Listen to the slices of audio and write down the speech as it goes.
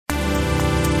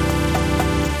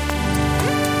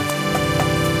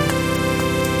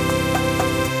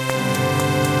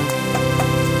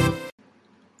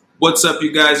What's up,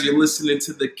 you guys? You're listening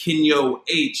to the Kenyo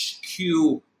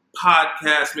HQ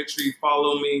podcast. Make sure you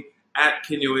follow me at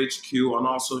Kenyo HQ on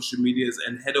all social medias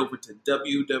and head over to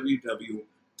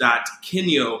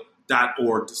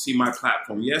www.kenyo.org to see my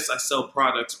platform. Yes, I sell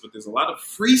products, but there's a lot of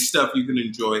free stuff you can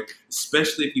enjoy,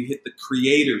 especially if you hit the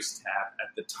creators tab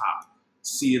at the top.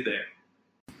 See you there.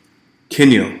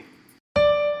 Kenyo.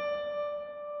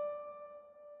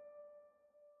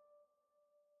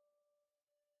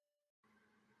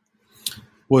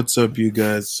 What's up, you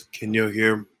guys? Kenyo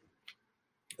here.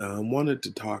 Wanted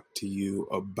to talk to you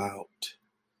about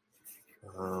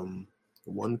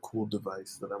one cool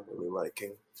device that I'm really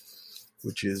liking,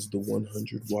 which is the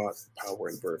 100-watt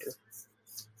power inverter,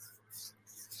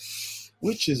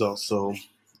 which is also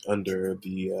under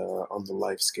the on the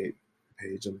Lifescape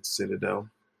page on Citadel.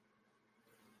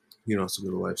 You can also go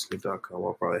to lifescape.com.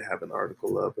 I'll probably have an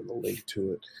article up and a link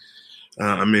to it.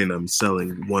 I'm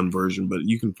selling one version, but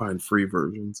you can find free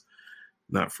versions.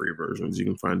 Not free versions. You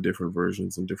can find different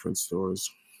versions in different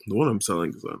stores. The one I'm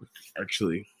selling is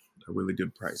actually a really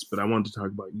good price, but I wanted to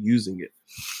talk about using it.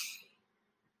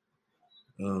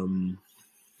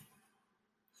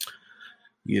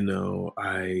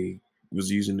 I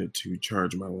was using it to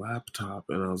charge my laptop,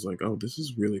 and I was like, oh, this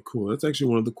is really cool. That's actually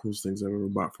one of the coolest things I've ever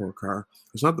bought for a car.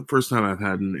 It's not the first time I've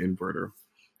had an inverter.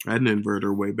 I had an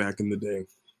inverter way back in the day.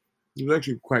 It was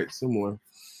actually quite similar.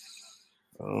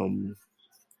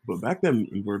 But back then,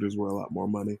 inverters were a lot more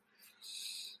money.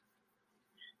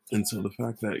 And so the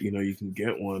fact that, you can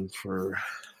get one for,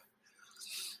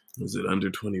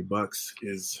 under $20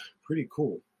 is pretty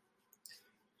cool.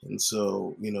 And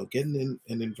so, getting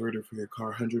an inverter for your car,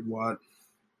 100 watt,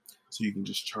 so you can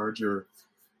just charge your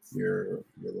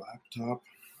laptop.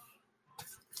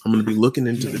 I'm going to be looking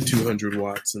into the 200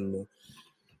 watts and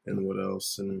what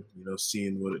else, and,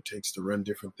 seeing what it takes to run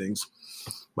different things.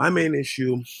 My main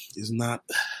issue is not,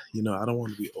 I don't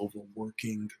want to be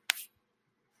overworking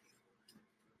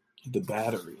the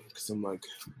battery, because I'm like,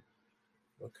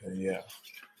 okay, yeah,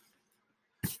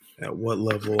 at what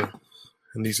level,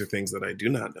 and these are things that I do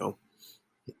not know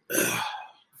the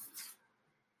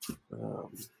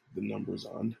numbers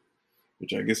on,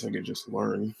 which I guess I could just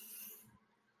learn.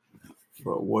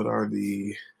 But what are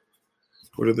the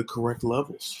correct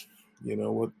levels?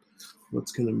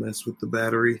 What's going to mess with the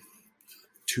battery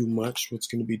too much? What's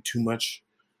going to be too much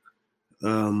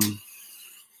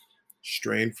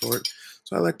strain for it?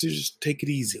 So I like to just take it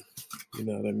easy. You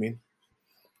know what I mean?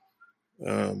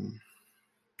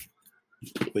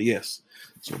 But yes,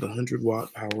 so the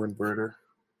 100-watt power inverter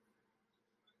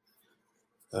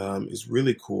is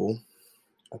really cool.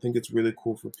 I think it's really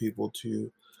cool for people to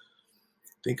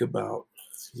think about,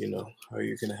 how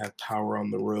you're going to have power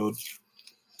on the road.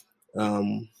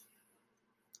 One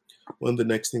of the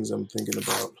next things I'm thinking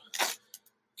about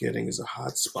getting is a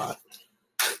hotspot,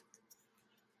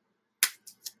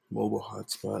 mobile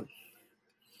hotspot.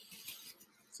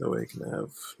 So I can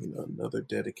have, another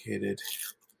dedicated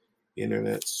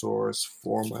internet source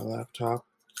for my laptop.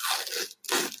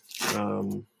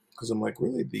 Because I'm like,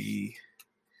 really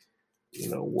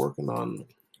working on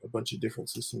a bunch of different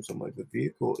systems. I'm like, the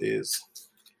vehicle is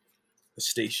a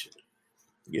station.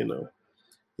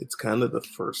 It's kind of the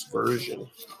first version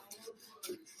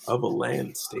of a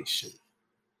land station.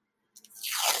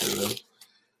 You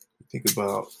think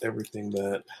about everything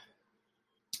that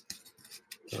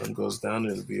goes down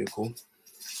in a vehicle.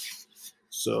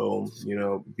 So,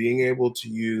 being able to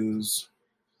use,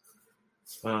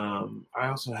 I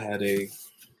also had in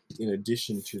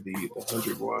addition to the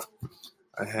 100 watt,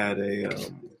 I had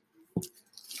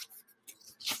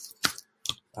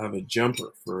I have a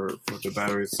jumper for the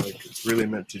battery. It's really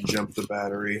meant to jump the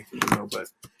battery, but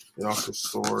it also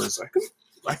stores.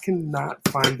 I cannot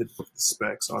find the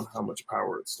specs on how much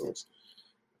power it stores.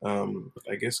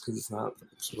 I guess because it's not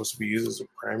supposed to be used as a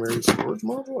primary storage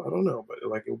module. I don't know, but it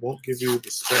won't give you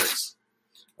the specs.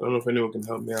 I don't know if anyone can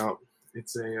help me out.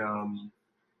 It's a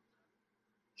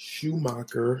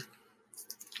Schumacher.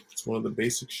 It's one of the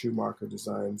basic Schumacher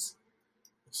designs.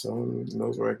 If someone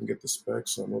knows where I can get the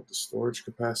specs on what the storage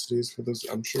capacity is for this,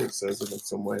 I'm sure it says it in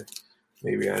some way.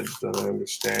 Maybe I just don't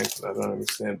understand because I don't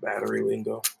understand battery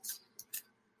lingo.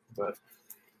 But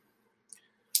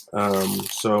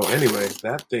so anyway,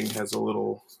 that thing has a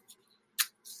little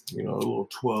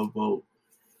 12 volt,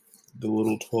 the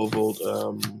little 12 volt,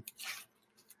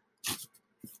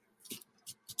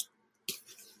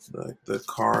 the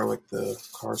car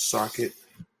socket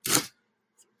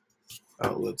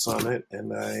outlets on it,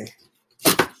 and I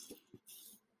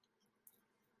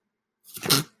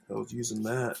was using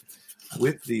that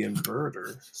with the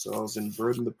inverter. So I was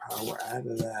inverting the power out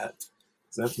of that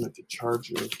that's meant to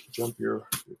jump your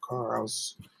car. I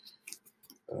was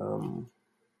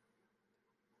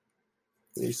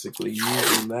basically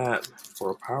using that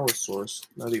for a power source,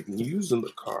 not even using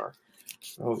the car.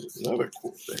 That was another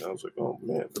cool thing. I was like, oh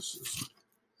man, this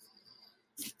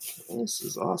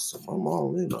is awesome. I'm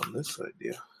all in on this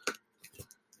idea,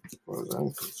 as far as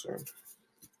I'm concerned.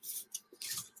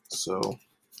 So,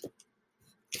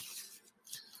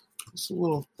 it's a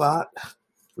little thought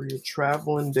for your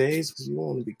traveling days, because you don't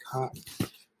want to be caught.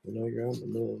 You're out in the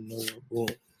middle of nowhere, boom.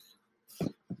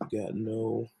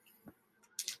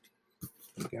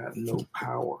 You got no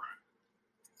power.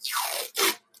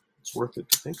 It's worth it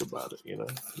to think about it, You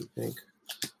think,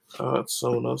 oh, it's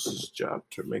someone else's job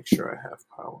to make sure I have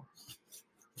power.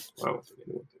 Well, I don't think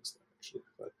anyone thinks that, actually.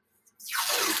 But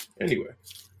anyway,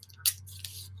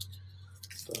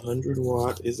 the 100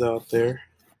 watt is out there.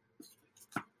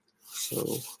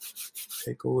 So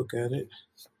take a look at it.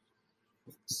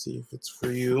 See if it's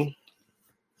for you.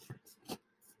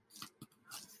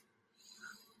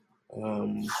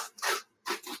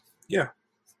 Yeah.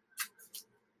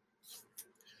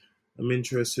 I'm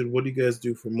interested. What do you guys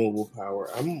do for mobile power?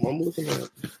 I'm looking at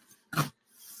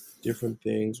different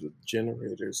things with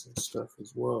generators and stuff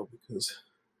as well, because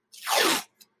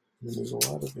there's a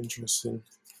lot of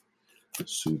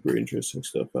super interesting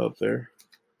stuff out there.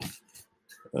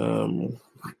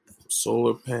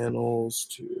 Solar panels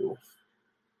to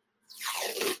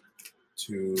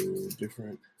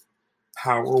different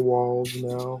power walls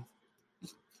now.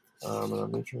 And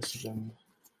I'm interested in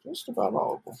just about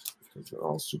all of them, because they're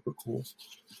all super cool.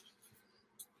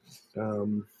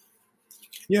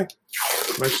 Yeah,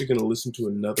 I'm actually going to listen to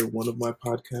another one of my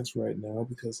podcasts right now,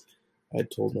 because I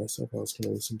told myself I was going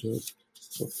to listen to it.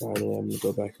 So finally, I'm going to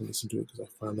go back and listen to it, because I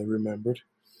finally remembered.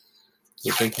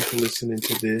 So thank you for listening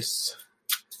to this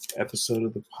episode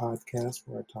of the podcast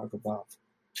where I talk about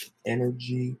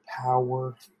energy,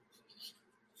 power,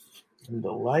 and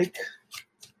the like.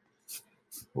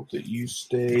 Hope that you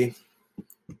stay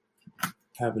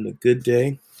having a good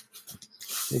day.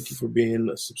 Thank you for being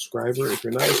a subscriber. If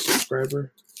you're not a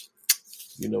subscriber,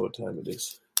 you know what time it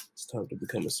is. It's time to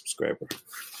become a subscriber.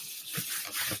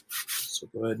 So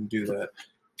go ahead and do that.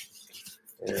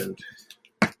 And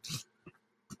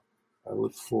I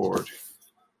look forward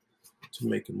to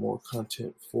making more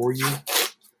content for you,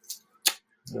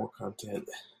 more content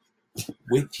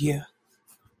with you,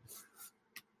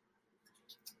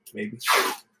 maybe,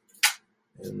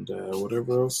 and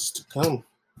whatever else is to come.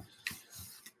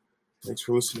 Thanks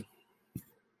for listening.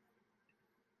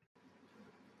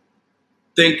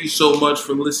 Thank you so much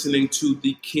for listening to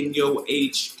the Kenyo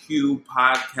HQ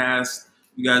podcast.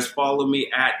 You guys follow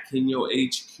me at Kenyo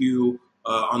HQ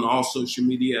on all social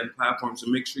media and platforms.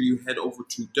 And make sure you head over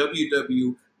to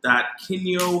www.kenyo.org.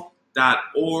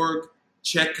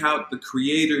 Check out the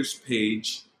creators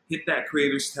page. Hit that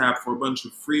creators tab for a bunch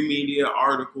of free media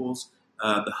articles,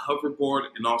 the hoverboard,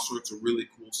 and all sorts of really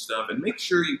cool stuff. And make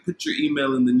sure you put your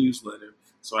email in the newsletter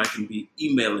so I can be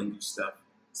emailing you stuff.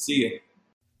 See ya.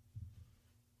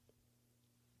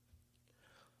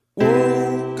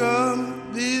 Woke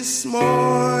up this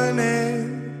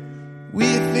morning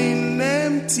with an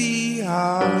empty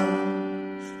heart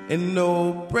and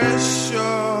no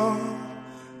pressure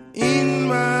in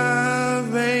my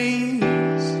veins.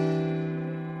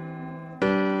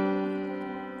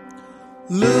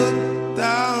 Look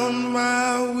down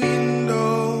my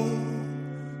window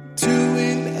to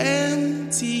an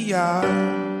empty yard.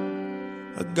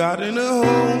 I got in a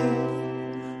hole,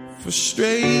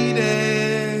 frustrated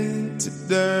to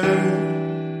dirt.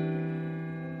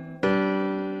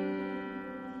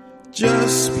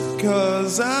 Just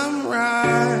because I'm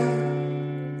right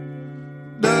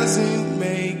doesn't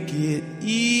make it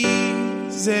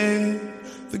easy.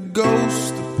 The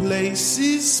ghost of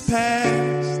places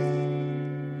past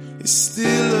is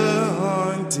still a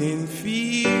haunting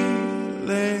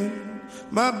feeling.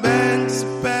 My back's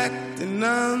packed and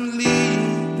I'm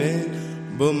leaving,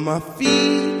 but my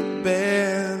feet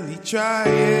barely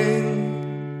trying.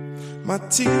 My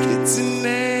ticket's in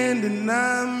hand and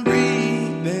I'm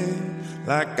breathing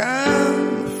like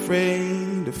I'm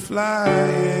afraid of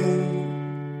flying.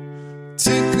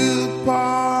 Took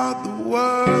apart the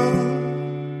world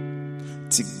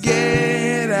to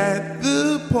get at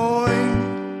the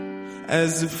point,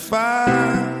 as if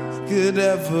I could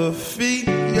ever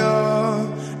figure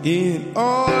it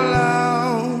all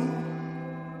out.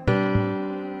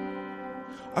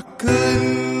 I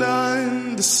couldn't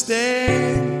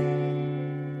understand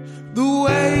the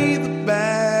way the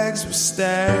bags were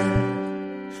stacked,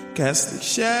 casting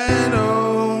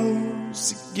shadows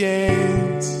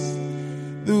against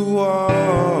the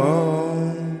wall.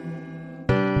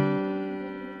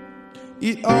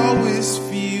 it always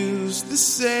feels the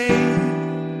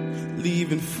same,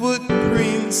 leaving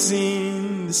footprints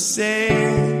in the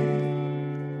sand.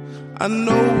 I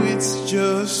know it's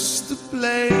just a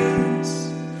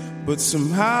place, but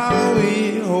somehow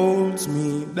it holds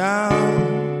me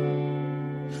down.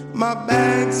 My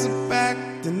bags are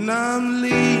packed and I'm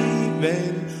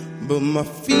leaving, but my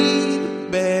feet are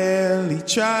barely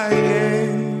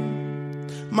trying.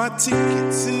 My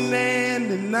ticket's in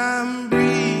hand and I'm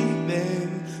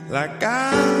breathing like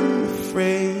I'm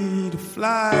afraid of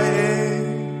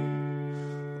flying.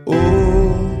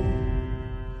 Oh,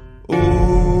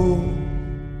 oh,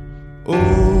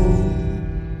 oh.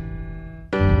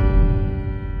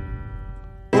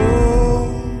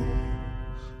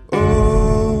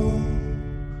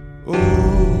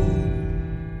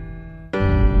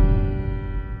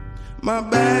 My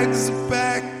bags are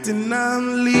packed and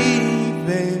I'm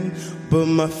leaving, but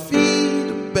my feet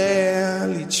are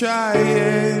barely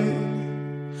trying.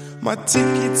 My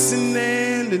ticket's in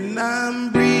hand and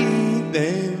I'm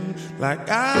breathing like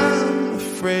I'm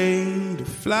afraid of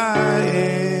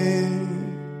flying.